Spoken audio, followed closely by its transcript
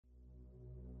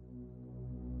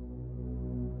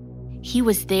He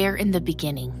was there in the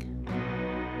beginning.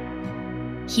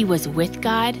 He was with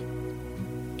God,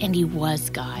 and he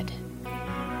was God.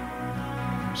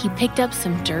 He picked up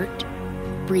some dirt,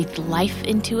 breathed life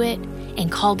into it,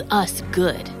 and called us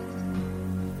good.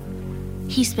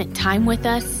 He spent time with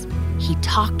us, he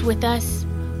talked with us,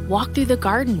 walked through the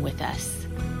garden with us.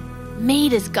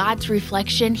 Made as God's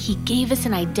reflection, he gave us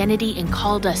an identity and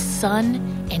called us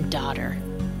son and daughter.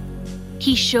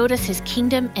 He showed us his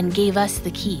kingdom and gave us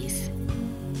the keys.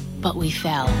 But we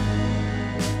fell.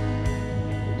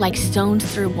 Like stones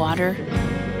through water,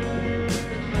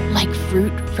 like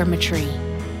fruit from a tree.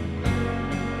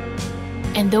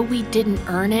 And though we didn't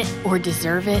earn it or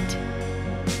deserve it,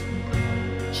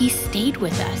 he stayed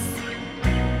with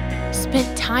us,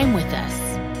 spent time with us.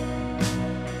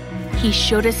 He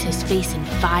showed us his face in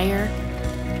fire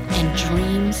and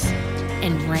dreams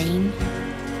and rain,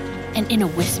 and in a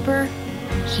whisper,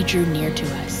 he drew near to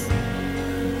us.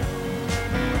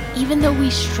 Even though we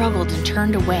struggled and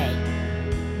turned away,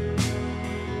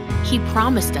 he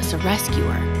promised us a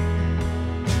rescuer.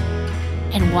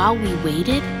 And while we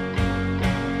waited,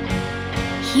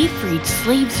 he freed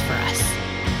slaves for us,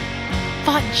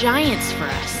 fought giants for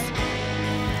us,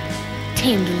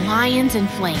 tamed lions and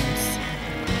flames,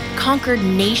 conquered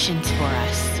nations for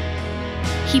us.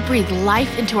 He breathed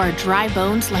life into our dry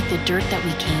bones like the dirt that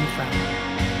we came from.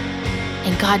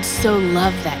 And God so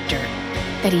loved that dirt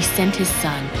that he sent his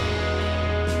son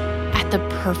at the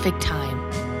perfect time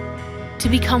to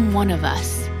become one of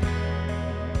us.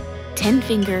 10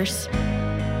 fingers,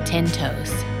 10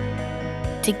 toes,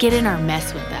 to get in our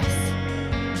mess with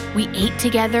us. We ate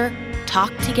together,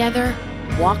 talked together,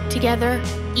 walked together,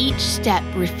 each step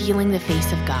revealing the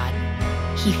face of God.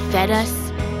 He fed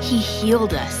us, he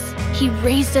healed us, he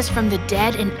raised us from the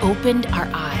dead and opened our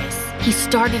eyes. He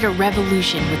started a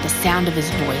revolution with the sound of his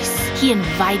voice. He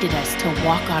invited us to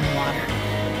walk on water.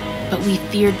 But we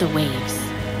feared the waves.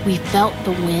 We felt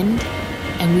the wind,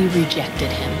 and we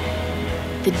rejected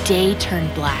him. The day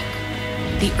turned black.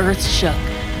 The earth shook.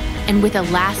 And with a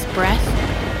last breath,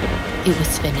 it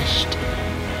was finished.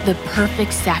 The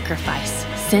perfect sacrifice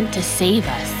sent to save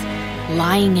us,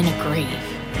 lying in a grave.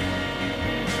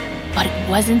 But it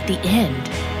wasn't the end.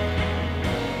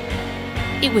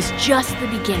 It was just the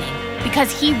beginning,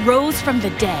 because he rose from the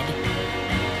dead.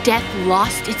 Death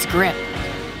lost its grip.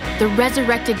 The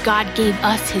resurrected God gave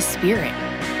us his spirit.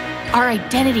 Our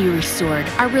identity restored,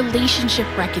 our relationship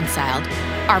reconciled,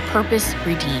 our purpose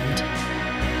redeemed.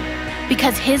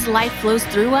 Because his life flows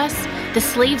through us, the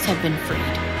slaves have been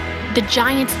freed, the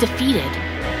giants defeated,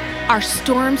 our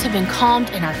storms have been calmed,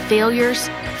 and our failures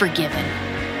forgiven.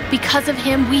 Because of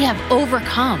him, we have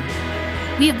overcome.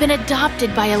 We have been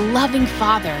adopted by a loving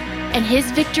Father, and his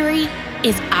victory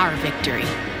is our victory.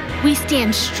 We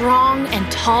stand strong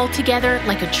and tall together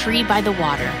like a tree by the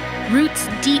water, roots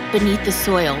deep beneath the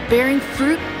soil, bearing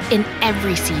fruit in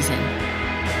every season.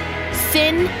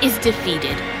 Sin is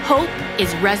defeated. Hope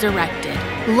is resurrected.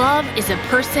 Love is a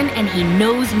person, and he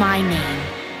knows my name.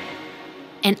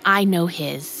 And I know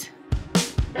his.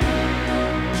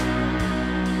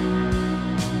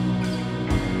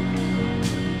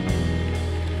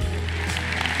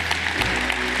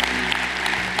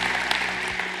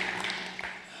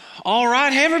 All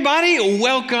right, hey everybody,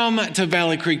 welcome to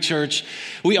Valley Creek Church.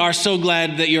 We are so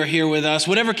glad that you're here with us.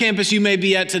 Whatever campus you may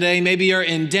be at today, maybe you're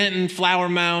in Denton, Flower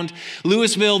Mound,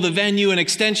 Louisville, the venue, an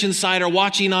extension site, or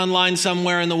watching online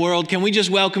somewhere in the world. Can we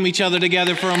just welcome each other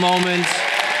together for a moment?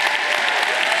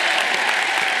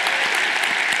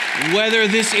 Whether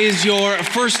this is your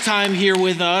first time here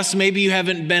with us, maybe you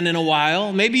haven't been in a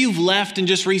while, maybe you've left and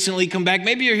just recently come back,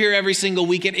 maybe you're here every single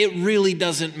weekend, it really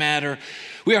doesn't matter.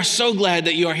 We are so glad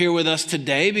that you are here with us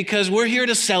today because we're here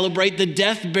to celebrate the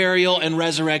death, burial, and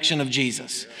resurrection of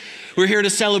Jesus. We're here to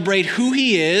celebrate who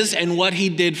he is and what he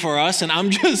did for us. And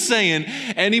I'm just saying,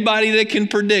 anybody that can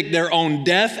predict their own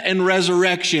death and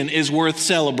resurrection is worth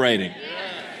celebrating.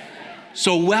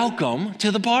 So welcome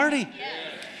to the party.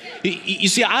 You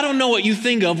see, I don't know what you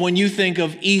think of when you think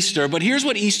of Easter, but here's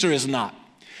what Easter is not.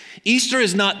 Easter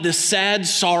is not this sad,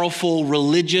 sorrowful,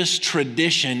 religious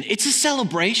tradition. It's a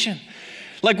celebration.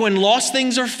 Like when lost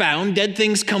things are found, dead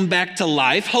things come back to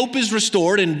life, hope is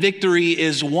restored, and victory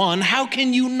is won, how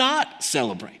can you not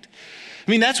celebrate?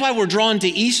 I mean, that's why we're drawn to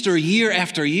Easter year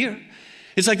after year.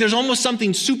 It's like there's almost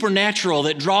something supernatural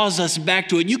that draws us back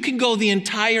to it. You can go the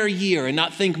entire year and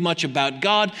not think much about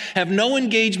God, have no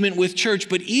engagement with church,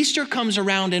 but Easter comes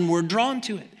around and we're drawn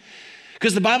to it.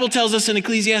 Because the Bible tells us in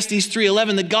Ecclesiastes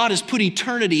 3:11 that God has put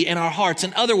eternity in our hearts.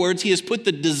 In other words, he has put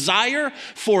the desire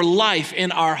for life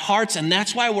in our hearts, and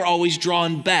that's why we're always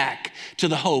drawn back to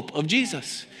the hope of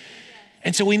Jesus.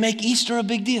 And so we make Easter a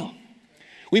big deal.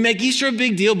 We make Easter a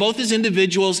big deal, both as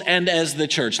individuals and as the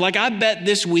church. Like I bet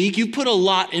this week, you put a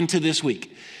lot into this week.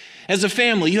 As a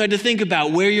family, you had to think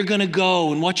about where you're going to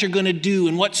go and what you're going to do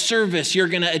and what service you're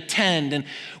going to attend and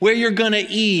where you're going to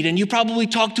eat. And you probably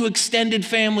talk to extended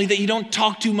family that you don't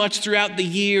talk to much throughout the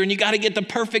year. And you got to get the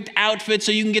perfect outfit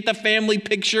so you can get the family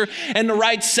picture and the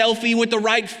right selfie with the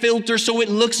right filter so it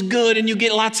looks good and you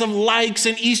get lots of likes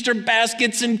and Easter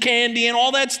baskets and candy and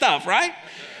all that stuff, right?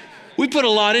 We put a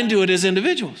lot into it as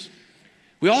individuals.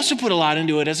 We also put a lot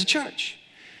into it as a church.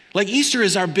 Like Easter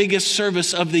is our biggest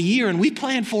service of the year, and we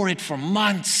planned for it for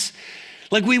months.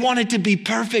 Like we wanted to be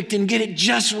perfect and get it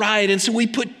just right. And so we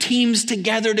put teams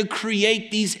together to create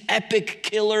these epic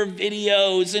killer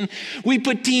videos. And we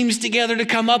put teams together to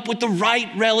come up with the right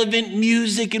relevant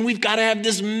music. And we've got to have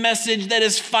this message that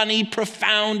is funny,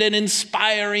 profound, and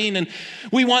inspiring. And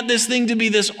we want this thing to be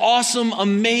this awesome,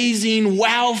 amazing,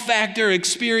 wow factor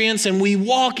experience. And we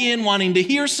walk in wanting to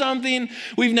hear something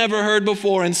we've never heard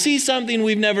before and see something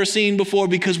we've never seen before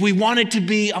because we want it to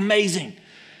be amazing.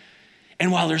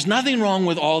 And while there's nothing wrong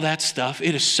with all that stuff,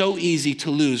 it is so easy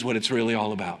to lose what it's really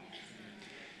all about.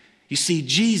 You see,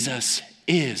 Jesus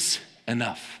is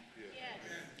enough.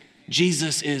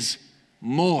 Jesus is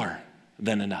more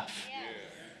than enough.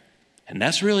 And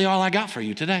that's really all I got for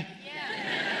you today.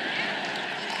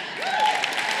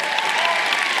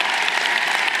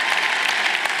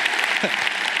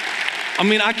 I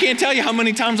mean, I can't tell you how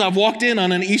many times I've walked in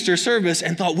on an Easter service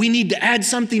and thought we need to add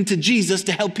something to Jesus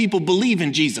to help people believe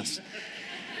in Jesus.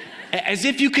 As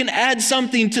if you can add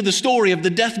something to the story of the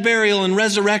death, burial, and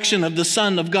resurrection of the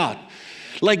Son of God.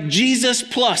 Like Jesus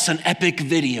plus an epic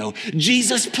video,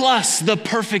 Jesus plus the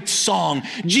perfect song,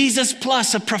 Jesus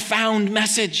plus a profound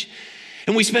message.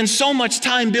 And we spend so much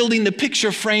time building the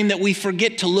picture frame that we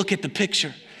forget to look at the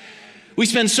picture. We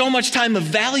spend so much time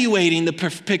evaluating the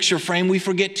picture frame, we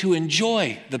forget to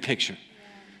enjoy the picture.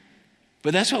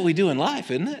 But that's what we do in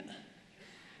life, isn't it?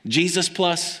 Jesus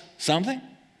plus something.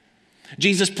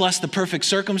 Jesus plus the perfect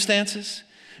circumstances,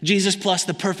 Jesus plus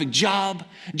the perfect job,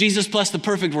 Jesus plus the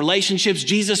perfect relationships,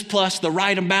 Jesus plus the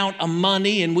right amount of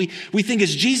money. And we think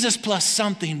it's Jesus plus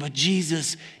something, but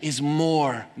Jesus is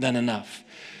more than enough.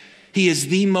 He is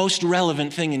the most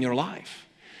relevant thing in your life.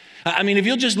 I mean, if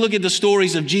you'll just look at the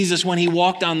stories of Jesus when he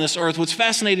walked on this earth, what's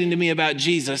fascinating to me about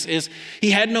Jesus is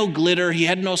he had no glitter, he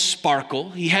had no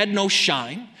sparkle, he had no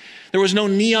shine. There was no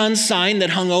neon sign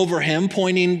that hung over him,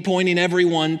 pointing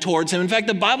everyone towards him. In fact,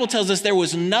 the Bible tells us there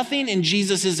was nothing in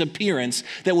Jesus' appearance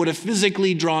that would have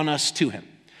physically drawn us to him.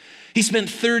 He spent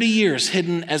 30 years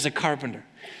hidden as a carpenter.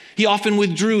 He often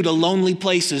withdrew to lonely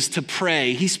places to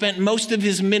pray. He spent most of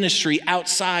his ministry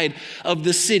outside of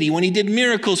the city. When he did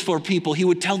miracles for people, he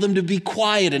would tell them to be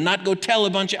quiet and not go tell a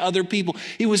bunch of other people.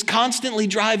 He was constantly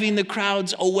driving the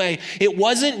crowds away. It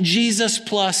wasn't Jesus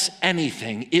plus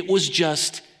anything. It was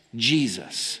just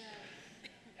Jesus.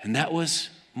 And that was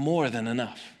more than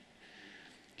enough.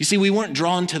 You see, we weren't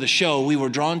drawn to the show. We were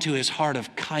drawn to his heart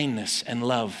of kindness and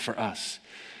love for us.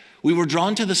 We were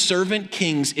drawn to the servant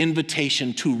king's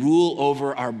invitation to rule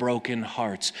over our broken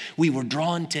hearts. We were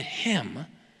drawn to him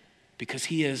because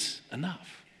he is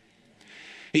enough.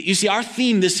 You see, our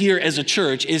theme this year as a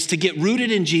church is to get rooted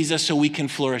in Jesus so we can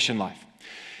flourish in life.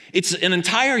 It's an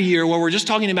entire year where we're just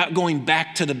talking about going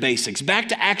back to the basics, back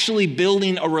to actually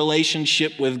building a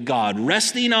relationship with God,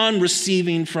 resting on,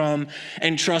 receiving from,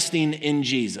 and trusting in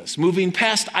Jesus, moving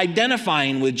past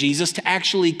identifying with Jesus to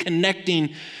actually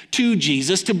connecting to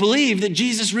Jesus, to believe that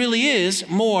Jesus really is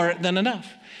more than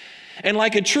enough. And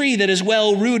like a tree that is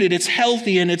well rooted, it's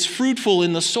healthy and it's fruitful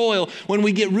in the soil. When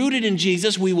we get rooted in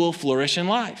Jesus, we will flourish in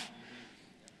life.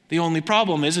 The only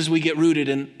problem is we get rooted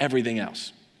in everything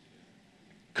else.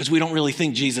 Because we don't really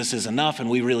think Jesus is enough and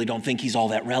we really don't think he's all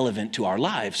that relevant to our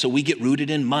lives. So we get rooted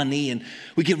in money and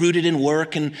we get rooted in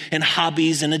work and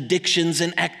hobbies and addictions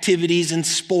and activities and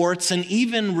sports and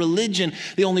even religion.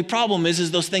 The only problem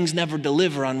is those things never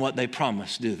deliver on what they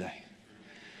promise, do they?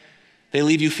 They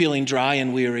leave you feeling dry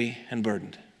and weary and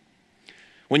burdened.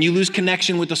 When you lose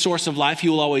connection with the source of life,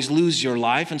 you will always lose your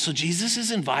life. And so Jesus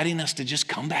is inviting us to just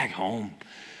come back home,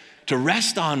 to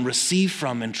rest on, receive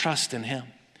from, and trust in him.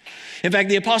 In fact,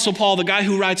 the Apostle Paul, the guy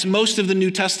who writes most of the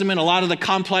New Testament, a lot of the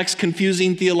complex,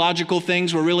 confusing theological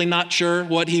things, we're really not sure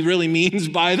what he really means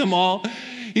by them all.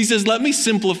 He says, let me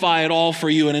simplify it all for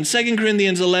you. And in 2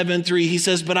 Corinthians 11:3, he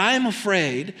says, but I am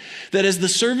afraid that as the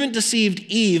serpent deceived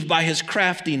Eve by his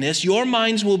craftiness, your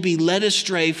minds will be led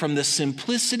astray from the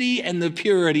simplicity and the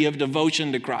purity of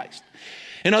devotion to Christ.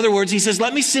 In other words, he says,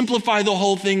 let me simplify the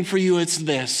whole thing for you. It's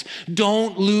this: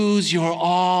 don't lose your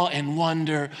awe and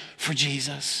wonder for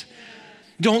Jesus.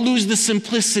 Don't lose the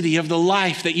simplicity of the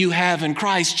life that you have in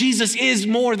Christ. Jesus is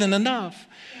more than enough.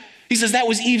 He says that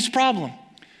was Eve's problem.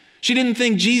 She didn't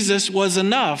think Jesus was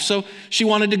enough, so she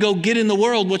wanted to go get in the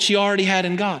world what she already had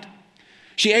in God.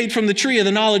 She ate from the tree of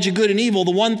the knowledge of good and evil,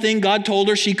 the one thing God told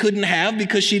her she couldn't have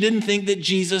because she didn't think that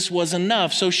Jesus was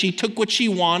enough. So she took what she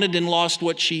wanted and lost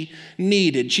what she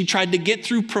needed. She tried to get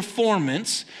through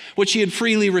performance what she had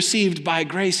freely received by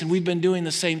grace, and we've been doing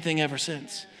the same thing ever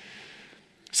since.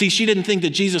 See, she didn't think that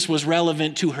Jesus was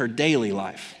relevant to her daily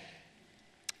life.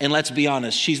 And let's be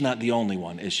honest, she's not the only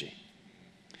one, is she?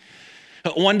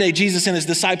 One day, Jesus and his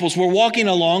disciples were walking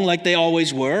along like they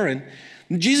always were, and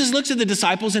Jesus looks at the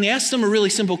disciples and he asks them a really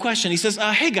simple question. He says,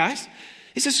 hey guys,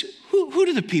 he says, who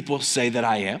do the people say that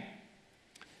I am?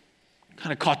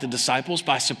 Kind of caught the disciples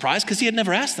by surprise because he had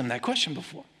never asked them that question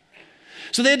before.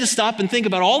 So they had to stop and think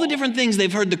about all the different things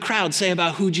they've heard the crowd say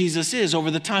about who Jesus is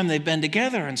over the time they've been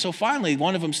together. And so finally,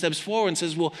 one of them steps forward and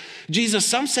says, well, Jesus,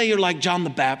 some say you're like John the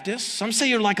Baptist. Some say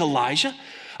you're like Elijah.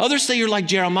 Others say you're like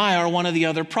Jeremiah or one of the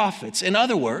other prophets. In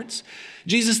other words,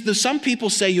 Jesus, some people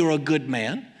say you're a good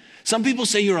man. Some people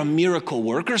say you're a miracle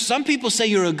worker. Some people say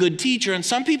you're a good teacher. And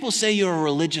some people say you're a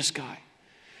religious guy.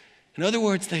 In other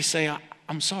words, they say,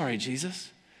 I'm sorry,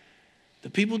 Jesus. The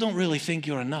people don't really think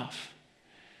you're enough.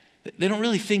 They don't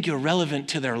really think you're relevant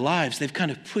to their lives. They've kind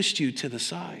of pushed you to the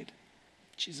side.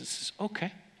 Jesus says,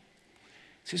 okay.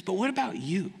 He says, but what about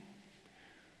you?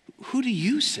 Who do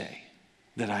you say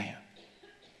that I am?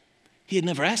 He had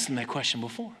never asked them that question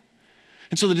before.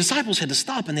 And so the disciples had to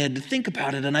stop and they had to think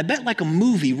about it. And I bet like a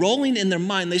movie rolling in their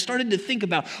mind, they started to think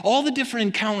about all the different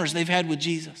encounters they've had with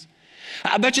Jesus.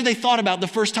 I bet you they thought about the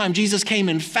first time Jesus came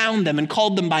and found them and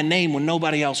called them by name when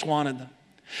nobody else wanted them.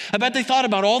 I bet they thought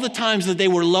about all the times that they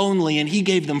were lonely and he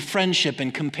gave them friendship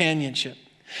and companionship.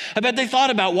 I bet they thought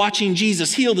about watching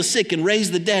Jesus heal the sick and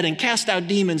raise the dead and cast out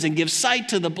demons and give sight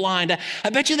to the blind. I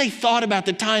bet you they thought about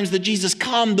the times that Jesus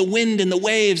calmed the wind and the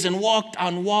waves and walked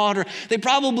on water. They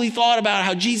probably thought about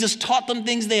how Jesus taught them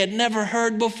things they had never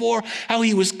heard before, how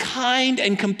he was kind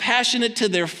and compassionate to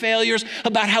their failures,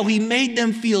 about how he made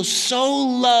them feel so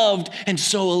loved and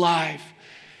so alive.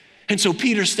 And so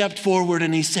Peter stepped forward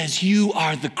and he says, you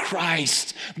are the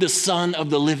Christ, the Son of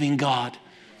the living God.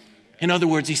 In other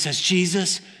words, he says,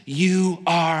 Jesus, you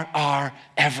are our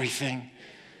everything.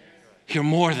 You're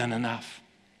more than enough.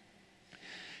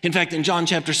 In fact, in John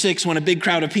chapter 6, when a big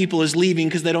crowd of people is leaving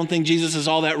because they don't think Jesus is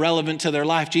all that relevant to their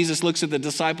life, Jesus looks at the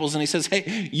disciples and he says,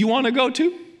 hey, you want to go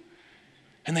too?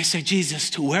 And they say, Jesus,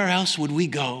 to where else would we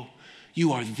go?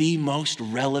 You are the most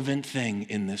relevant thing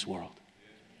in this world.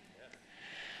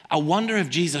 I wonder if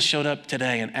Jesus showed up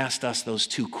today and asked us those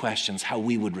two questions, how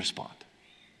we would respond.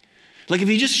 Like if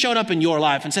he just showed up in your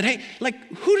life and said, hey, like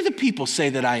who do the people say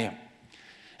that I am?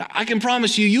 I can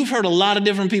promise you, you've heard a lot of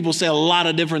different people say a lot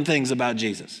of different things about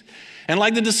Jesus. And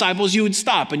like the disciples, you would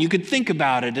stop and you could think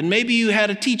about it. And maybe you had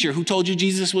a teacher who told you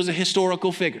Jesus was a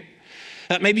historical figure.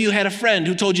 Maybe you had a friend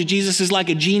who told you Jesus is like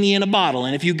a genie in a bottle.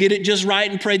 And if you get it just right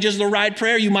and pray just the right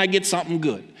prayer, you might get something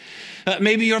good.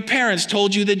 Maybe your parents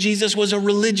told you that Jesus was a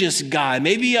religious guy.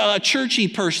 Maybe a churchy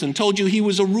person told you he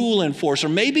was a rule enforcer.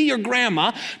 Maybe your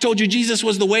grandma told you Jesus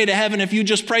was the way to heaven. If you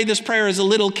just pray this prayer as a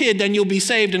little kid, then you'll be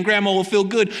saved and grandma will feel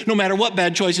good no matter what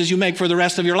bad choices you make for the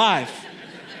rest of your life.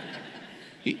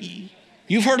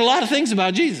 You've heard a lot of things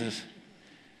about Jesus.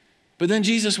 But then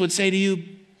Jesus would say to you,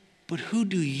 but who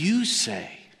do you say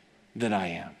that I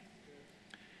am?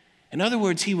 In other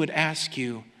words, he would ask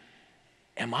you,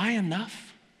 am I enough?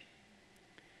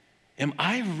 Am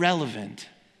I relevant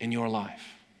in your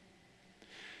life?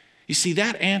 You see,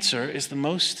 that answer is the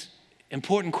most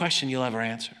important question you'll ever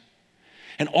answer.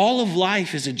 And all of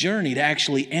life is a journey to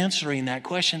actually answering that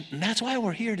question. And that's why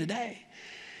we're here today.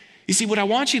 You see, what I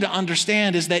want you to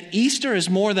understand is that Easter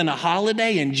is more than a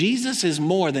holiday and Jesus is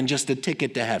more than just a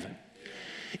ticket to heaven.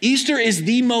 Easter is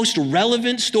the most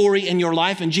relevant story in your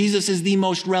life, and Jesus is the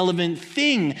most relevant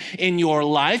thing in your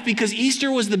life because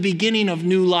Easter was the beginning of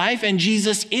new life, and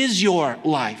Jesus is your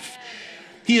life.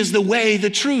 He is the way, the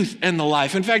truth, and the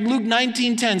life. In fact, Luke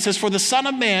 19:10 says, for the Son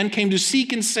of Man came to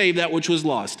seek and save that which was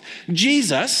lost.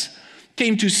 Jesus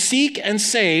came to seek and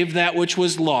save that which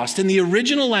was lost. In the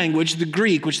original language, the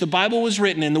Greek, which the Bible was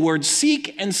written in, the word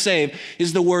seek and save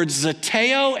is the words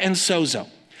zeteo and sozo.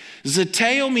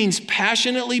 Zeteo means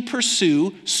passionately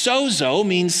pursue. Sozo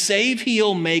means save,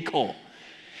 heal, make whole.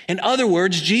 In other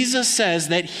words, Jesus says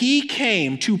that he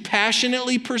came to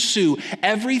passionately pursue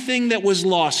everything that was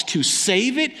lost, to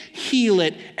save it, heal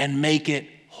it, and make it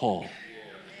whole.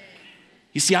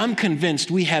 You see, I'm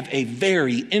convinced we have a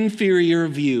very inferior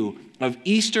view of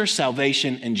Easter,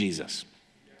 salvation, and Jesus.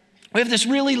 We have this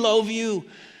really low view.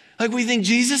 Like we think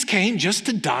Jesus came just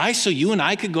to die so you and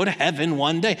I could go to heaven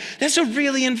one day. That's a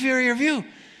really inferior view.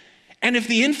 And if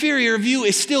the inferior view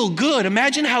is still good,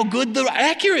 imagine how good the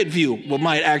accurate view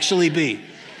might actually be.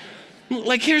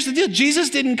 Like here's the deal.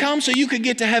 Jesus didn't come so you could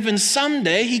get to heaven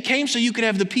someday. He came so you could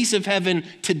have the peace of heaven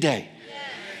today.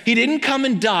 He didn't come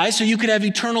and die so you could have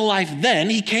eternal life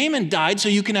then. He came and died so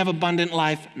you can have abundant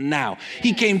life now.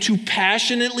 He came to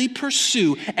passionately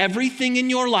pursue everything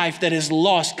in your life that is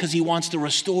lost because he wants to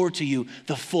restore to you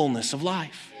the fullness of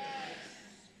life.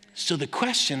 So the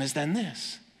question is then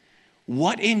this: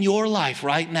 what in your life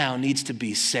right now needs to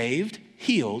be saved,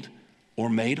 healed, or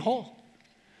made whole?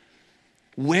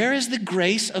 Where is the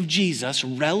grace of Jesus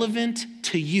relevant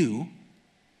to you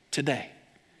today?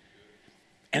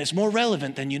 And it's more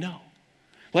relevant than you know.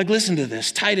 Like, listen to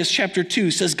this. Titus chapter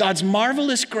 2 says, God's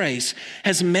marvelous grace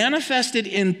has manifested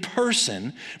in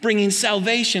person, bringing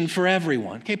salvation for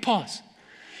everyone. Okay, pause.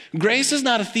 Grace is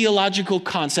not a theological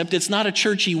concept. It's not a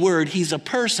churchy word. He's a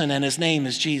person, and his name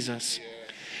is Jesus.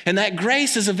 And that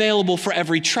grace is available for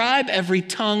every tribe, every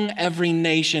tongue, every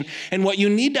nation. And what you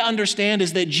need to understand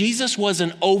is that Jesus was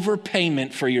an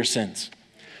overpayment for your sins.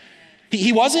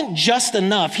 He wasn't just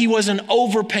enough. He was an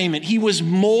overpayment. He was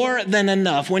more than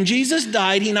enough. When Jesus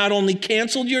died, he not only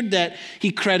canceled your debt,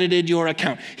 he credited your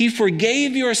account. He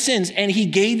forgave your sins, and he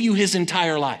gave you his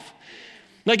entire life.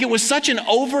 Like, it was such an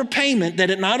overpayment that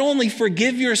it not only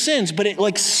forgive your sins, but it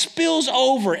like spills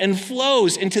over and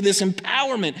flows into this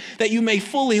empowerment that you may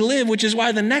fully live, which is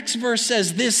why the next verse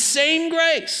says, this same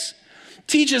grace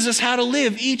teaches us how to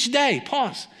live each day.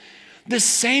 Pause. The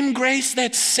same grace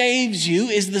that saves you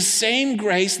is the same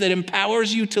grace that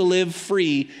empowers you to live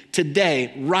free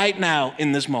today, right now,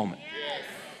 in this moment. Yes.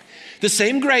 The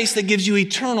same grace that gives you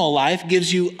eternal life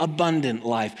gives you abundant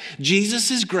life.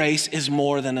 Jesus' grace is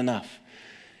more than enough.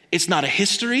 It's not a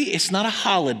history. It's not a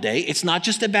holiday. It's not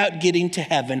just about getting to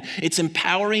heaven. It's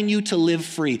empowering you to live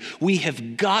free. We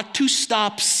have got to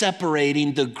stop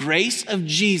separating the grace of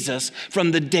Jesus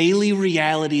from the daily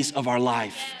realities of our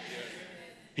life.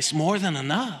 It's more than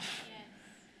enough.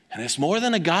 And it's more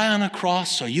than a guy on a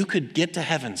cross so you could get to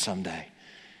heaven someday.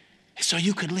 It's so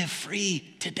you could live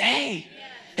free today.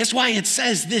 That's why it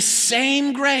says this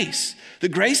same grace, the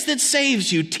grace that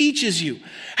saves you, teaches you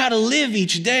how to live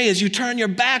each day as you turn your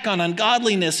back on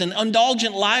ungodliness and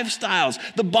indulgent lifestyles,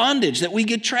 the bondage that we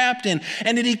get trapped in.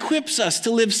 And it equips us to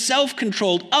live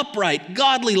self-controlled, upright,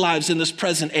 godly lives in this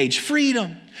present age.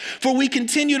 Freedom. For we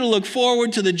continue to look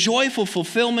forward to the joyful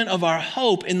fulfillment of our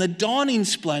hope in the dawning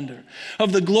splendor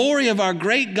of the glory of our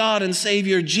great God and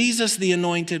Savior, Jesus, the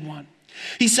Anointed One.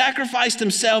 He sacrificed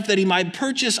himself that he might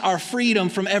purchase our freedom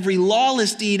from every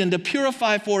lawless deed and to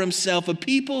purify for himself a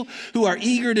people who are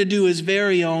eager to do his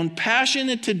very own,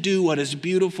 passionate to do what is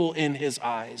beautiful in his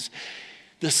eyes.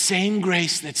 The same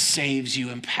grace that saves you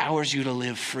empowers you to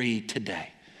live free today.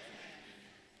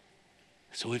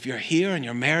 So if you're here and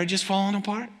your marriage is falling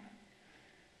apart,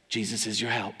 Jesus is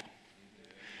your help.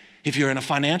 If you're in a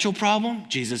financial problem,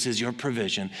 Jesus is your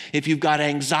provision. If you've got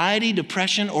anxiety,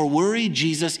 depression, or worry,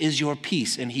 Jesus is your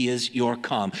peace and he is your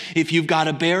calm. If you've got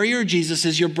a barrier, Jesus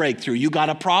is your breakthrough. You got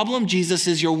a problem, Jesus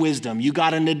is your wisdom. You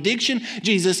got an addiction,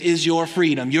 Jesus is your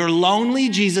freedom. You're lonely,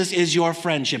 Jesus is your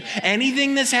friendship.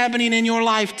 Anything that's happening in your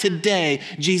life today,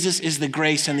 Jesus is the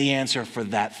grace and the answer for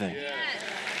that thing. Yeah.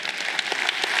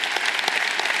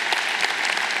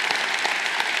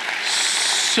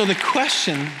 So the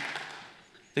question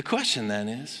then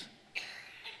is,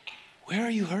 where are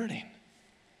you hurting?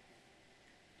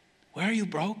 Where are you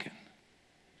broken?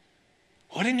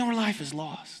 What in your life is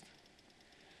lost?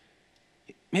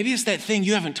 Maybe it's that thing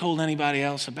you haven't told anybody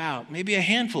else about. Maybe a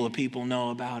handful of people know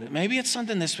about it. Maybe it's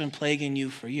something that's been plaguing you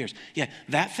for years. Yeah,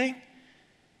 that thing,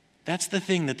 that's the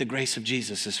thing that the grace of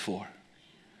Jesus is for.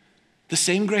 The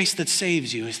same grace that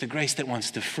saves you is the grace that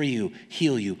wants to free you,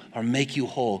 heal you, or make you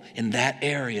whole in that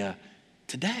area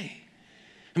today.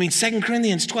 I mean, 2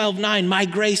 Corinthians 12:9, my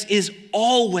grace is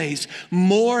always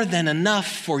more than enough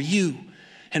for you,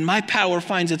 and my power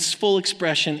finds its full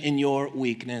expression in your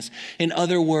weakness. In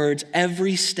other words,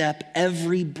 every step,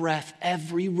 every breath,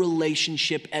 every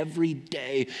relationship, every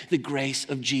day, the grace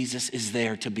of Jesus is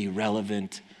there to be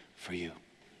relevant for you.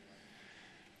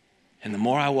 And the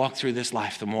more I walk through this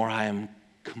life, the more I am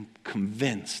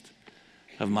convinced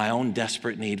of my own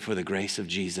desperate need for the grace of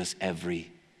Jesus every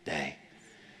day.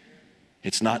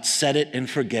 It's not set it and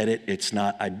forget it. It's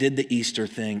not I did the Easter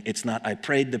thing. It's not I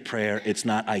prayed the prayer. It's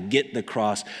not I get the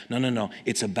cross. No.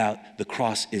 It's about the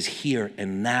cross is here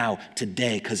and now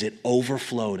today because it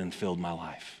overflowed and filled my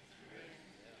life.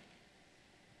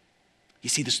 You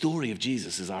see, the story of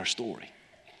Jesus is our story.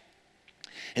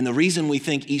 And the reason we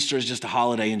think Easter is just a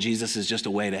holiday and Jesus is just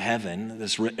a way to heaven,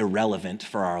 that's irrelevant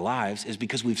for our lives, is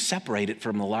because we've separated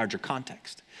from the larger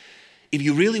context. If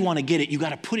you really want to get it, you got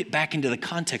to put it back into the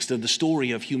context of the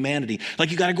story of humanity.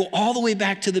 Like you got to go all the way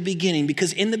back to the beginning,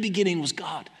 because in the beginning was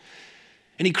God.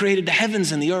 And he created the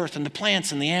heavens and the earth and the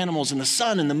plants and the animals and the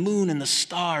sun and the moon and the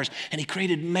stars. And he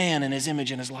created man in his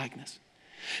image and his likeness.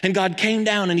 And God came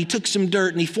down and he took some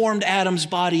dirt and he formed Adam's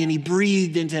body and he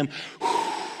breathed into him.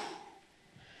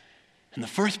 And the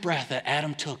first breath that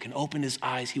Adam took and opened his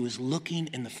eyes, he was looking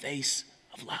in the face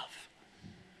of love.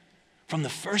 From the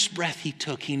first breath he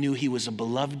took, he knew he was a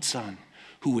beloved son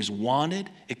who was wanted,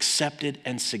 accepted,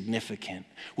 and significant,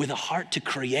 with a heart to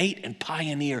create and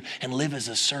pioneer and live as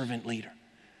a servant leader.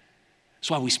 That's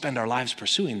why we spend our lives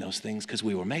pursuing those things, because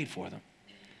we were made for them.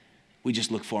 We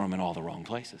just look for them in all the wrong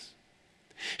places.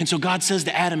 And so God says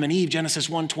to Adam and Eve, Genesis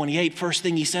 1:28, first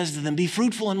thing he says to them, be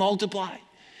fruitful and multiply.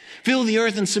 Fill the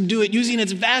earth and subdue it, using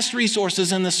its vast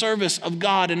resources in the service of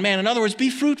God and man. In other words, be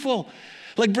fruitful.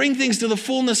 Like bring things to the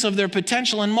fullness of their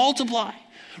potential and multiply.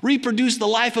 Reproduce the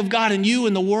life of God in you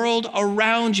and the world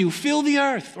around you. Fill the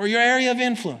earth, or your area of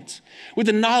influence, with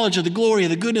the knowledge of the glory of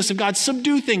the goodness of God.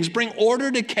 Subdue things, bring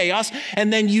order to chaos,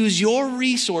 and then use your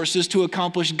resources to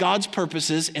accomplish God's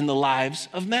purposes in the lives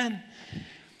of men.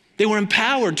 They were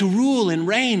empowered to rule and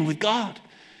reign with God.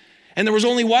 And there was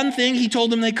only one thing he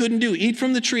told them they couldn't do: eat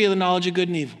from the tree of the knowledge of good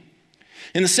and evil.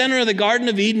 In the center of the Garden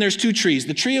of Eden, there's two trees: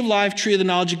 the tree of life, tree of the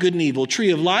knowledge of good and evil.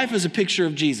 Tree of life is a picture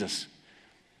of Jesus.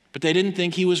 But they didn't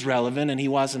think he was relevant and he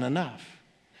wasn't enough.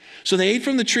 So they ate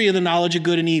from the tree of the knowledge of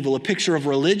good and evil, a picture of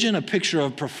religion, a picture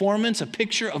of performance, a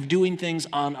picture of doing things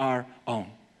on our own.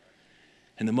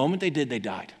 And the moment they did, they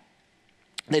died.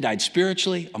 They died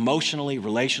spiritually, emotionally,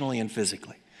 relationally, and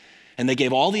physically. And they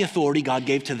gave all the authority God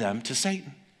gave to them to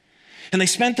Satan. And they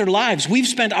spent their lives, we've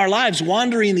spent our lives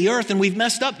wandering the earth, and we've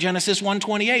messed up. Genesis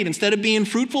 1:28. Instead of being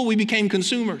fruitful, we became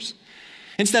consumers.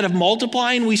 Instead of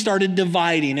multiplying, we started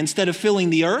dividing. Instead of filling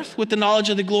the earth with the knowledge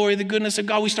of the glory, the goodness of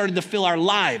God, we started to fill our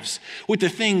lives with the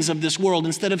things of this world.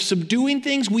 Instead of subduing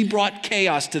things, we brought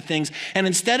chaos to things. And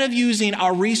instead of using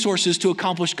our resources to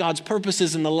accomplish God's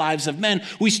purposes in the lives of men,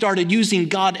 we started using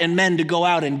God and men to go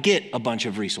out and get a bunch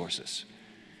of resources.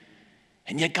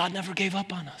 And yet God never gave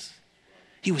up on us.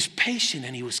 He was patient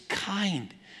and he was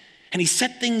kind. And he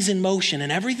set things in motion,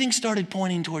 and everything started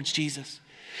pointing towards Jesus.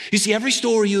 You see, every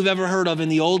story you've ever heard of in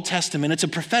the Old Testament, it's a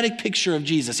prophetic picture of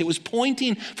Jesus. It was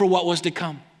pointing for what was to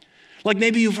come. Like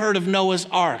maybe you've heard of Noah's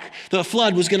Ark. The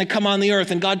flood was going to come on the earth,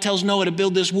 and God tells Noah to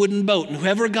build this wooden boat, and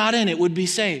whoever got in it would be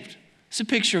saved. It's a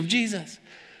picture of Jesus.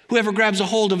 Whoever grabs a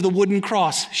hold of the wooden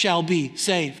cross shall be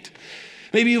saved.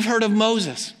 Maybe you've heard of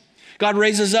Moses. God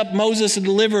raises up Moses, a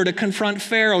deliverer, to confront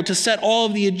Pharaoh, to set all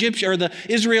of the Egyptian or the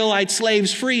Israelite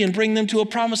slaves free and bring them to a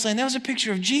promised land. That was a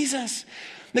picture of Jesus.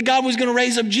 That God was going to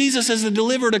raise up Jesus as the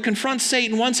deliverer to confront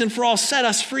Satan once and for all, set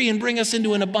us free and bring us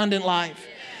into an abundant life.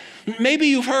 Maybe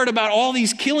you've heard about all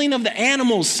these killing of the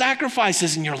animals,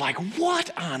 sacrifices, and you're like, what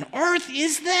on earth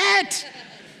is that?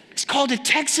 It's called a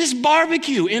Texas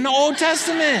barbecue in the Old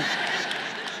Testament.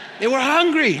 They were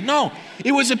hungry. No,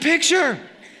 it was a picture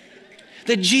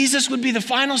that Jesus would be the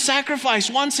final sacrifice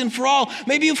once and for all.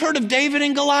 Maybe you've heard of David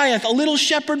and Goliath, a little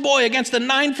shepherd boy against a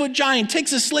 9-foot giant,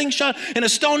 takes a slingshot and a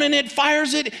stone in it,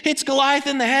 fires it, hits Goliath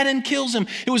in the head and kills him.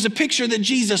 It was a picture that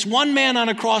Jesus, one man on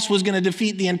a cross, was going to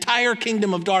defeat the entire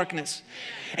kingdom of darkness.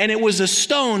 And it was a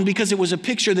stone because it was a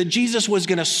picture that Jesus was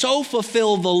going to so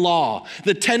fulfill the law,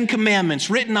 the 10 commandments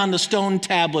written on the stone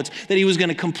tablets, that he was going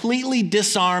to completely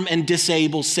disarm and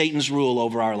disable Satan's rule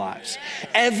over our lives.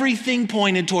 Everything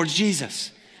pointed towards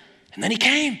Jesus. And then he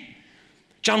came.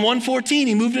 John 1:14,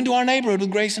 he moved into our neighborhood with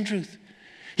grace and truth.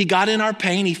 He got in our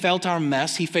pain. He felt our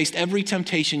mess. He faced every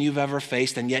temptation you've ever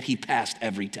faced, and yet he passed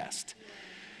every test.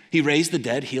 He raised the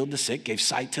dead, healed the sick, gave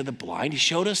sight to the blind. He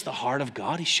showed us the heart of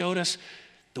God. He showed us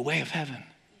the way of heaven. And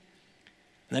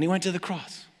then he went to the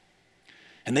cross.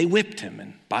 And they whipped him,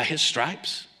 and by his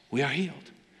stripes, we are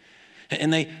healed.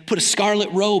 And they put a scarlet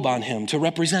robe on him to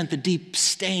represent the deep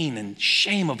stain and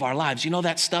shame of our lives. You know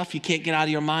that stuff you can't get out of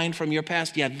your mind from your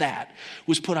past? Yeah, that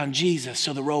was put on Jesus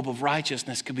so the robe of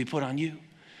righteousness could be put on you.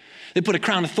 They put a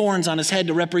crown of thorns on his head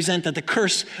to represent that the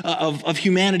curse of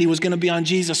humanity was going to be on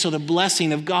Jesus so the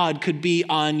blessing of God could be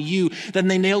on you. Then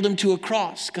they nailed him to a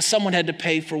cross because someone had to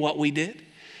pay for what we did.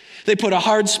 They put a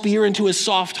hard spear into his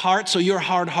soft heart so your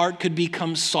hard heart could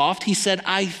become soft. He said,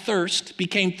 I thirst,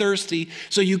 became thirsty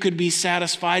so you could be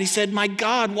satisfied. He said, my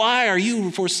God, why are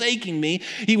you forsaking me?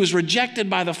 He was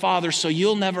rejected by the Father so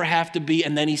you'll never have to be.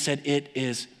 And then he said, it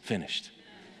is finished.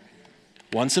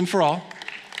 Once and for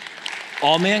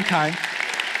all mankind,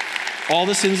 all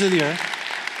the sins of the earth,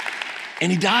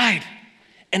 And he died.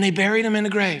 And they buried him in the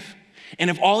grave. And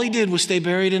if all he did was stay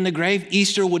buried in the grave,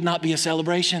 Easter would not be a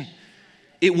celebration.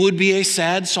 It would be a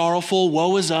sad, sorrowful,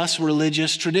 woe is us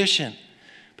religious tradition.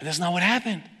 But that's not what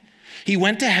happened. He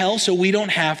went to hell so we don't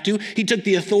have to. He took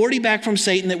the authority back from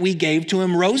Satan that we gave to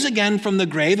him, rose again from the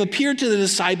grave, appeared to the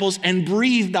disciples, and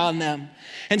breathed on them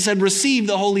and said, receive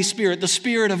the Holy Spirit, the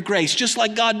Spirit of grace. Just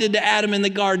like God did to Adam in the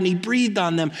garden, he breathed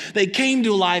on them. They came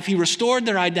to life. He restored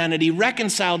their identity,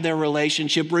 reconciled their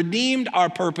relationship, redeemed our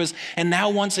purpose. And now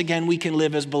once again, we can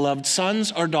live as beloved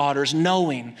sons or daughters,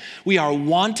 knowing we are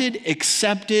wanted,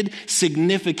 accepted,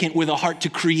 significant, with a heart to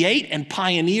create and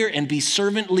pioneer and be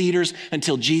servant leaders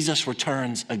until Jesus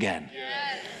returns again.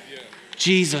 Yes.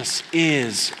 Jesus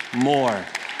is more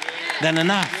than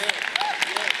enough.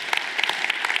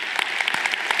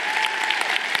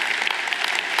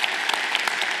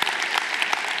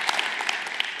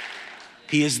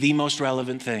 He is the most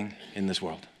relevant thing in this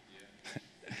world.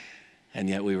 And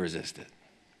yet we resist it.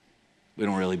 We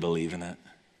don't really believe in it.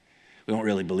 We don't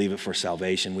really believe it for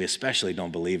salvation. We especially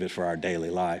don't believe it for our daily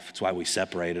life. It's why we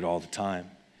separate it all the time.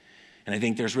 And I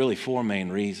think there's really 4 main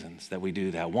reasons that we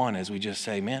do that. One is we just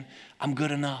say, man, I'm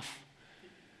good enough.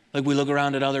 Like we look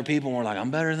around at other people and we're like,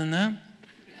 I'm better than them.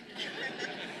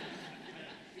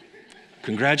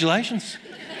 Congratulations.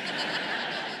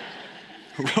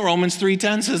 Romans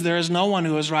 3:10 says there is no one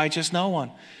who is righteous, no one.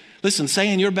 Listen,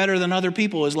 saying you're better than other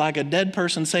people is like a dead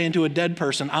person saying to a dead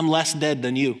person, I'm less dead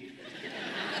than you.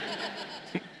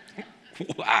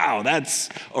 Wow, that's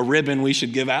a ribbon we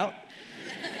should give out.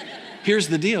 Here's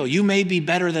the deal. You may be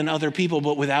better than other people,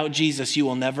 but without Jesus, you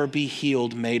will never be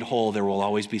healed, made whole. There will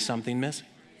always be something missing.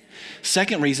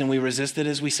 Second reason we resist it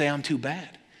is we say, I'm too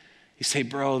bad. You say,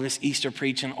 bro, this Easter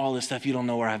preaching, all this stuff, you don't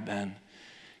know where I've been.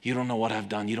 You don't know what I've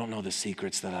done. You don't know the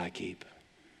secrets that I keep.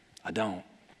 I don't.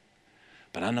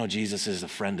 But I know Jesus is a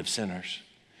friend of sinners.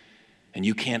 And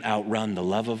you can't outrun the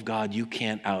love of God. You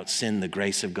can't out-sin the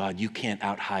grace of God. You can't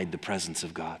out-hide the presence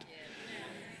of God.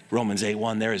 Romans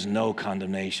 8:1, there is no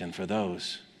condemnation for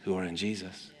those who are in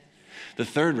Jesus. The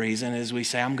third reason is we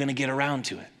say, I'm going to get around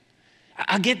to it.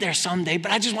 I'll get there someday,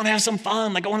 but I just want to have some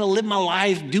fun. Like I want to live my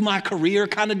life, do my career,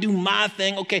 kind of do my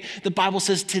thing. Okay, the Bible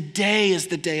says today is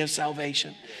the day of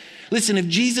salvation. Listen, if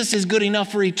Jesus is good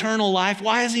enough for eternal life,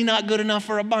 why is he not good enough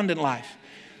for abundant life?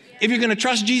 If you're going to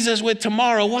trust Jesus with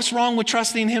tomorrow, what's wrong with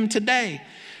trusting him today?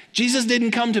 Jesus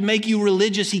didn't come to make you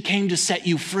religious. He came to set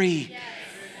you free.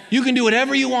 You can do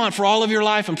whatever you want for all of your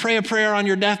life and pray a prayer on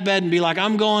your deathbed and be like,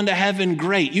 I'm going to heaven.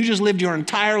 Great. You just lived your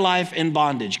entire life in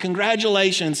bondage.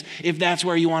 Congratulations if that's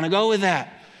where you want to go with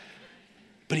that.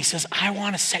 But he says, I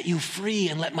want to set you free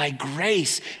and let my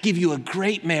grace give you a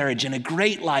great marriage and a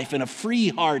great life and a free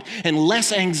heart and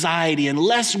less anxiety and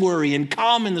less worry and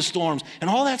calm in the storms and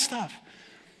all that stuff.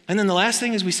 And then the last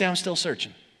thing is we say, I'm still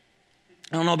searching.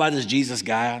 I don't know about this Jesus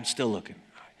guy. I'm still looking.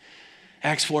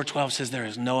 Acts 4:12 says there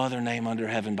is no other name under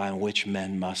heaven by which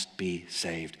men must be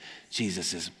saved.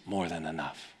 Jesus is more than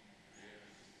enough.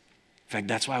 In fact,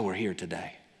 that's why we're here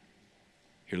today.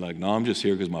 You're like, no, I'm just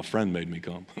here because my friend made me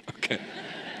come. Okay.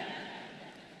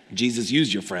 Jesus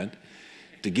used your friend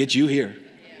to get you here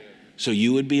so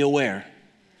you would be aware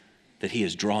that he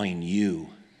is drawing you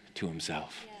to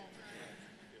himself.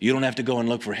 You don't have to go and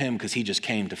look for him because he just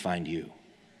came to find you.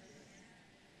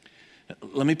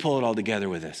 Let me pull it all together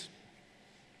with this.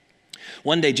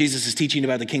 One day, Jesus is teaching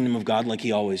about the kingdom of God like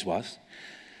he always was.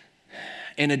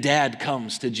 And a dad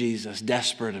comes to Jesus,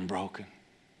 desperate and broken.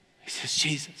 He says,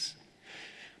 Jesus,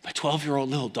 my 12-year-old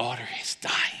little daughter is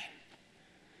dying.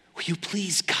 Will you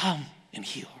please come and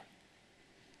heal her?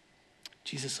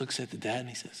 Jesus looks at the dad and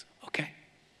he says, okay,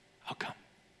 I'll come.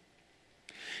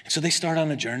 And so they start on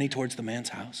a journey towards the man's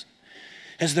house.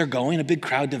 As they're going, a big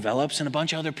crowd develops and a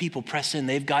bunch of other people press in.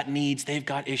 They've got needs, they've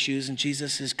got issues, and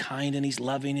Jesus is kind and he's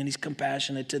loving and he's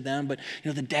compassionate to them. But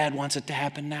the dad wants it to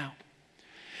happen now.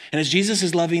 And as Jesus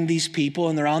is loving these people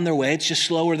and they're on their way, it's just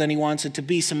slower than he wants it to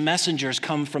be. Some messengers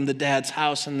come from the dad's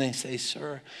house and they say,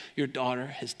 sir, your daughter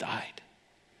has died.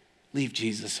 Leave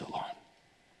Jesus alone.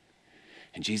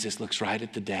 And Jesus looks right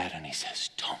at the dad and he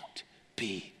says, don't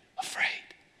be afraid.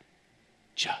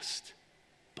 Just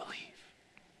believe.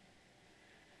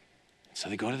 So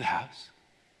they go to the house.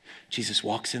 Jesus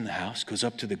walks in the house, goes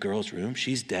up to the girl's room.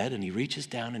 She's dead, and he reaches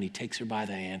down and he takes her by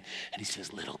the hand and he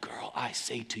says, little girl, I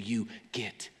say to you,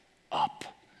 get up.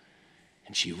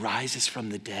 And she rises from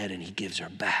the dead and he gives her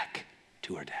back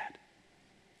to her dad.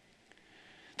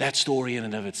 That story in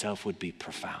and of itself would be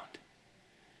profound.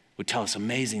 Would tell us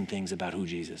amazing things about who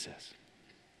Jesus is.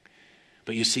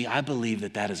 But you see, I believe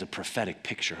that that is a prophetic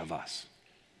picture of us.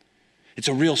 It's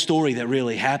a real story that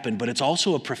really happened, but it's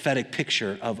also a prophetic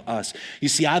picture of us. You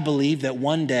see, I believe that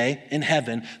one day in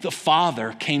heaven, the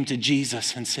Father came to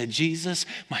Jesus and said, Jesus,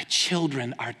 my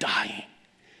children are dying.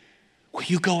 Will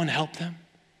you go and help them?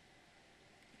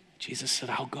 Jesus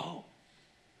said, I'll go.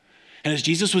 And as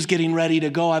Jesus was getting ready to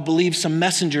go, I believe some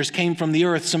messengers came from the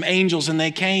earth, some angels, and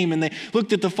they came and they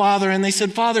looked at the Father and they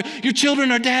said, Father, your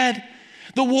children are dead.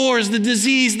 The wars, the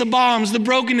disease, the bombs, the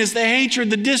brokenness, the hatred,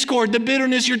 the discord, the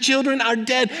bitterness, your children are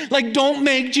dead. Like, don't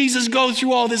make Jesus go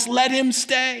through all this. Let him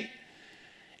stay.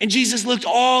 And Jesus looked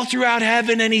all throughout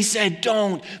heaven and he said,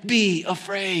 don't be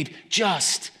afraid.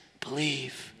 Just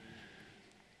believe.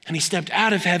 And he stepped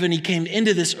out of heaven. He came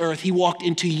into this earth. He walked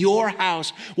into your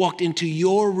house, walked into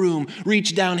your room,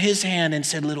 reached down his hand and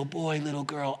said, little boy, little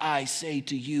girl, I say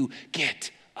to you,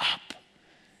 get up.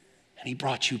 And he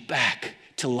brought you back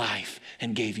to life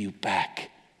and gave you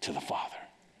back to the Father.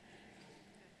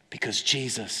 Because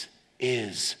Jesus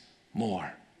is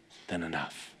more than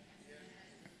enough.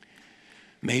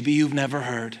 Maybe you've never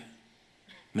heard.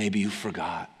 Maybe you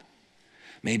forgot.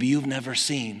 Maybe you've never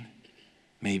seen.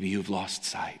 Maybe you've lost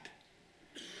sight.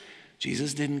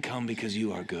 Jesus didn't come because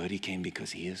you are good. He came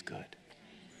because he is good.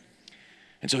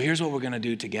 And so here's what we're going to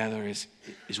do together is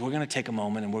we're going to take a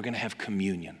moment and we're going to have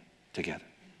communion together.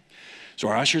 So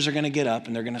our ushers are going to get up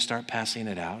and they're going to start passing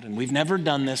it out. And we've never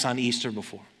done this on Easter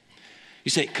before.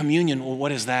 You say, communion, well,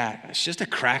 what is that? It's just a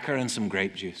cracker and some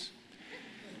grape juice.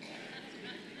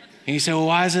 And you say, well,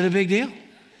 why is it a big deal?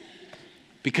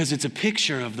 Because it's a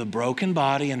picture of the broken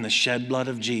body and the shed blood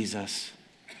of Jesus,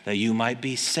 that you might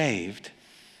be saved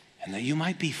and that you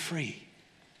might be free.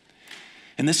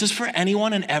 And this is for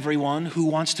anyone and everyone who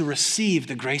wants to receive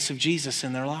the grace of Jesus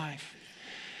in their life.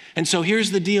 And so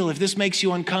here's the deal. If this makes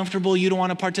you uncomfortable, you don't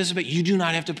want to participate, you do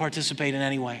not have to participate in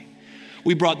any way.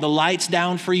 We brought the lights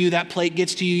down for you. That plate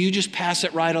gets to you. You just pass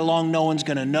it right along. No one's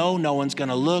going to know. No one's going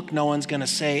to look. No one's going to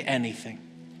say anything.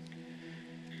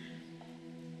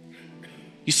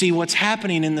 You see, what's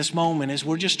happening in this moment is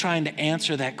we're just trying to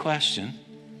answer that question.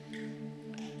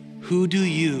 Who do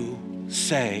you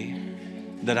say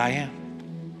that I am?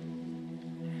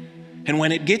 And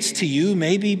when it gets to you,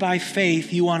 maybe by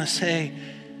faith, you want to say,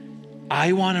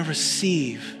 I want to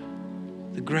receive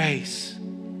the grace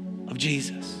of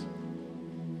Jesus.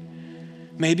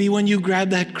 Maybe when you grab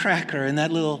that cracker and that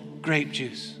little grape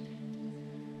juice,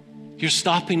 you're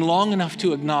stopping long enough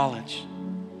to acknowledge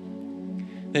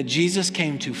that Jesus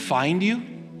came to find you,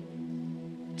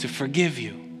 to forgive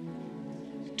you,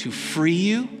 to free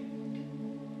you,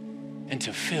 and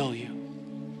to fill you.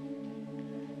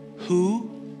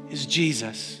 Who is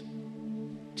Jesus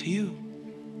to you?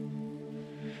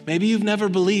 Maybe you've never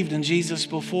believed in Jesus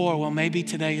before. Well, maybe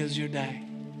today is your day.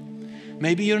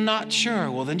 Maybe you're not sure.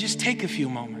 Well, then just take a few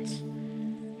moments.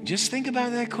 Just think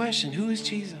about that question. Who is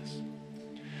Jesus?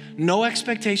 No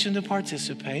expectation to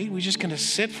participate. We're just going to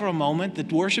sit for a moment. The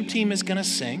worship team is going to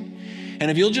sing.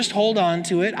 And if you'll just hold on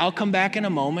to it, I'll come back in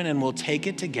a moment and we'll take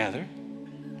it together.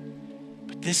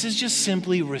 But this is just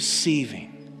simply receiving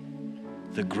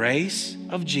the grace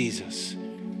of Jesus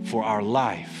for our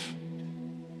life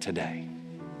today.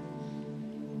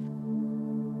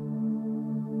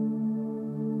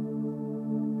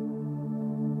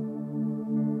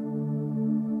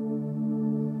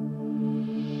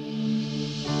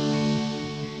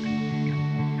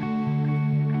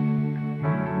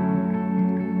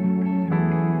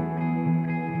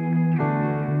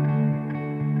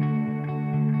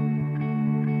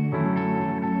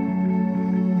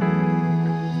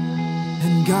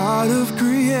 God of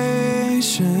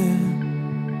creation,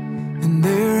 and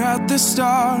there at the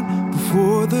start,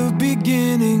 before the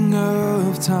beginning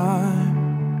of time,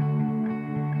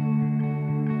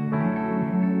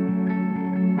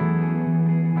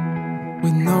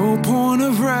 with no point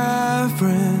of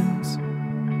reference,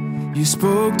 you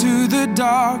spoke to the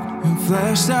dark and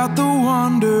fleshed out the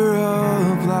wonder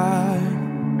of life.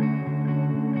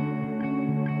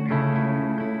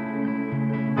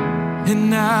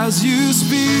 And as you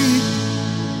speak,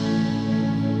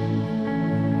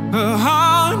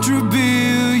 100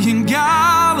 billion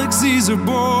galaxies are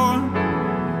born.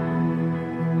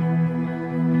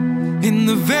 In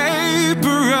the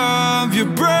vapor of your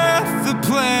breath, the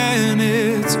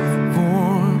planets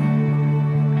form.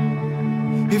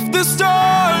 If the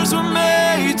stars were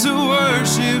made to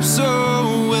worship,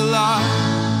 so will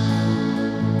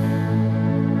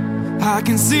I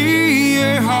can see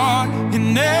your heart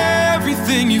in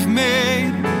everything you've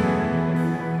made.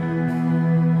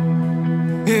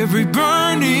 Every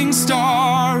burning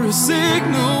star, a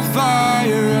signal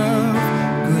fire of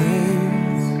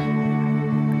grace.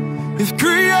 If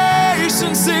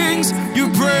creation sings, your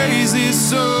praises,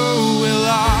 so will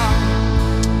I.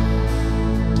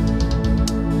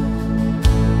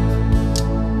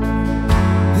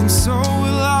 And so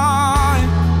will I.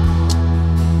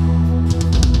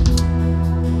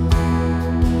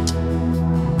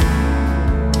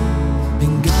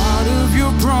 And God of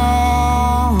your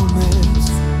promise,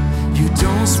 you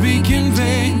don't speak in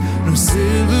vain, no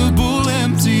syllable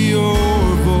empty or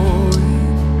void.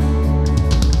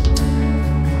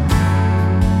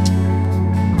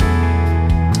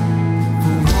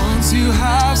 For once you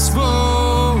have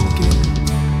spoken,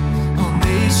 all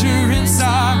nature and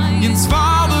science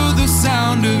follow the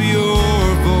sound of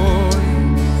your voice.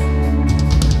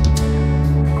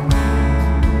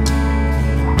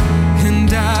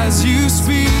 And as you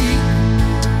speak,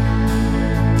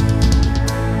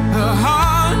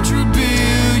 100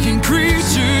 billion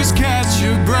creatures catch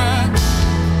your breath,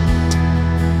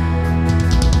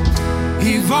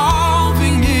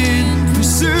 evolving in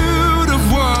pursuit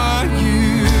of what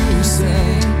you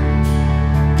say.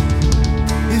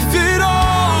 If it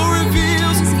all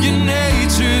reveals your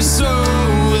nature, so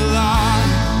will I.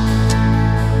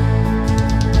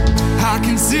 I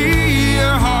can see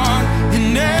your heart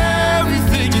in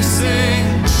everything you say.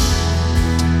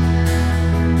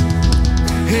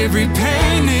 Every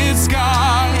painted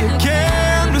sky, a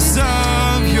canvas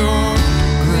of your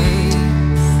grace.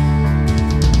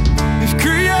 If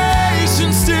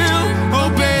creation still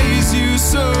obeys you,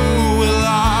 so will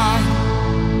I.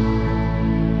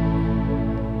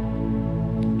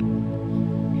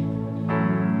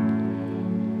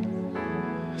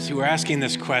 See, we're asking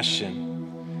this question.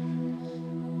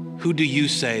 Who do you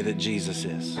say that Jesus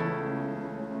is?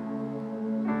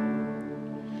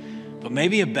 But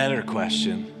maybe a better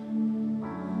question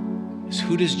is,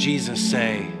 who does Jesus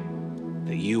say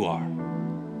that you are?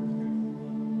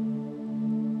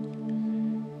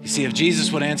 You see, if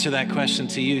Jesus would answer that question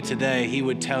to you today, he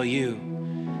would tell you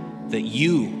that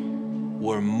you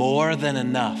were more than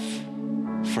enough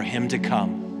for him to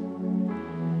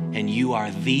come, and you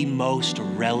are the most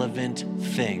relevant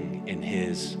thing in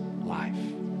his life.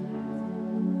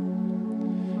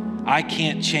 I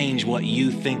can't change what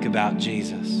you think about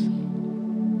Jesus,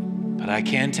 but I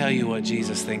can tell you what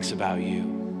Jesus thinks about you.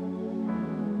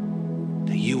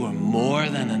 That you are more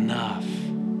than enough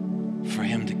for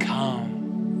him to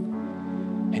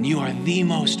come. And you are the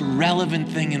most relevant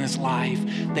thing in his life.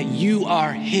 That you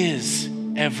are his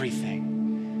everything.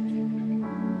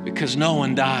 Because no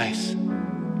one dies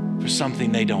for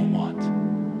something they don't want.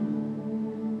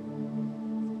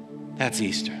 That's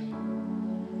Easter.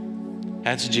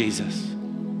 That's Jesus.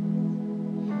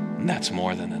 And that's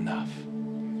more than enough.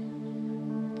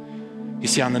 You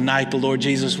see, on the night the Lord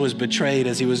Jesus was betrayed,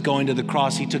 as he was going to the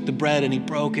cross, he took the bread and he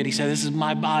broke it. He said, "This is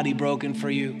my body broken for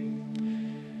you."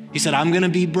 He said, "I'm going to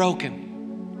be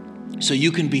broken so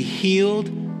you can be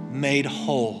healed, made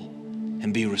whole,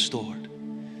 and be restored."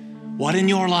 What in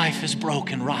your life is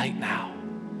broken right now?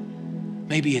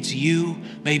 Maybe it's you,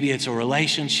 maybe it's a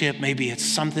relationship, maybe it's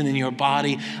something in your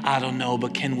body, I don't know,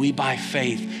 but can we by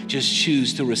faith just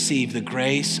choose to receive the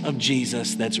grace of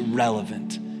Jesus that's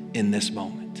relevant in this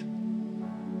moment?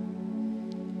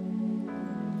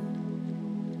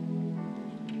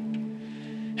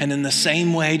 And in the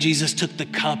same way, Jesus took the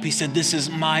cup. He said, "This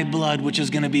is my blood, which is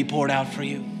going to be poured out for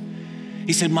you."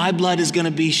 He said, "My blood is going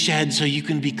to be shed so you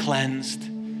can be cleansed,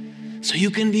 so you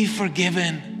can be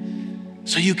forgiven,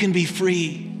 so you can be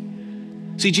free."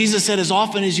 See, Jesus said, as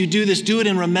often as you do this, do it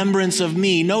in remembrance of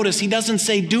me. Notice, he doesn't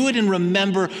say, do it and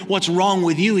remember what's wrong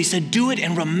with you. He said, do it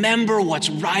and remember what's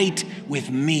right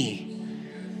with me.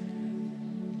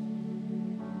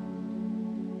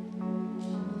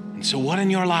 And so what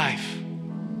in your life?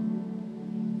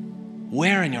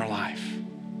 Where in your life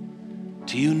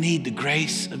do you need the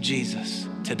grace of Jesus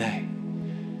today?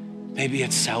 Maybe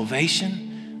it's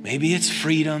salvation, maybe it's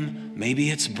freedom, maybe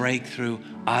it's breakthrough,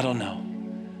 I don't know.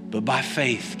 But by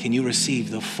faith, can you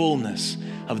receive the fullness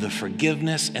of the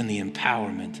forgiveness and the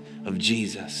empowerment of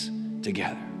Jesus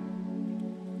together?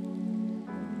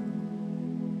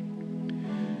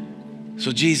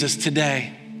 So Jesus,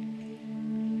 today,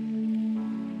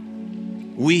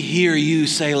 we hear you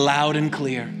say loud and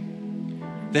clear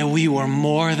that we were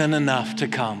more than enough to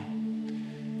come,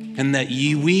 and that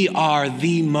we are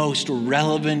the most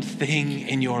relevant thing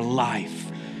in your life.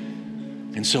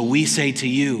 And so we say to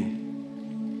you,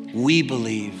 we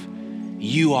believe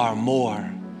you are more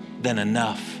than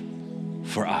enough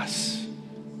for us.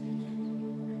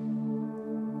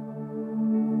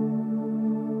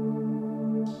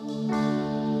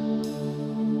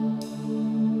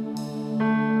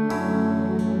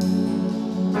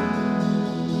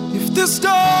 The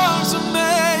stars are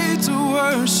made to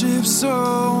worship,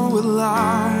 so will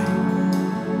I.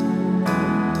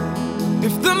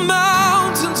 If the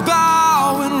mountains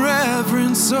bow in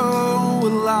reverence, so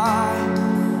will I.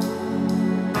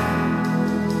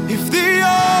 If the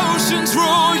oceans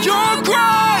roar your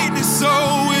greatness, so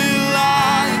will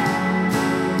I.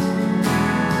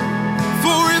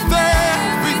 For if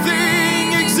everything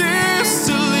exists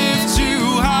to lift you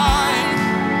high,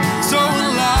 so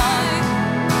will I.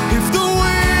 If the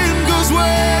wind goes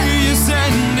where you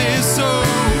send it, so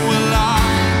will I.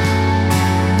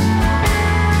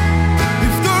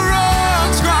 If the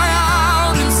rocks cry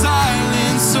out in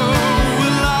silence, so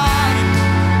will I.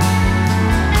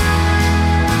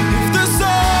 If the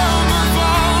summer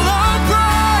fall on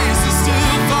prices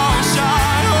still fall shy,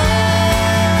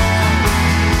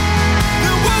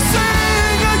 then we'll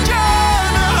sing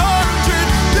again 100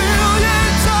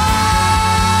 billion times.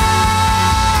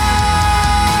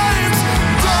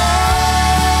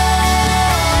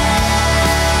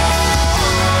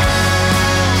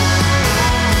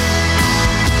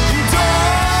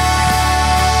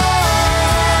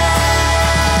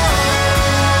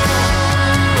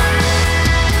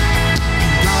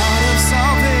 God of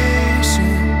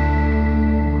salvation,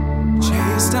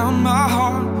 chase down my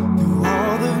heart through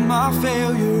all of my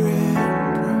failure and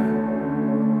pride.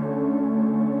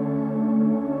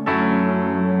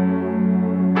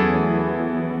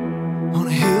 On a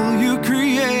hill you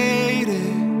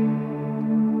created,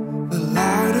 the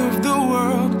light of the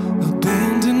world,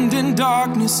 abandoned in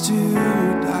darkness to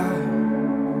die.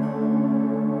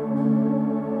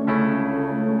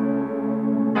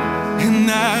 And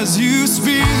as you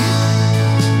speak,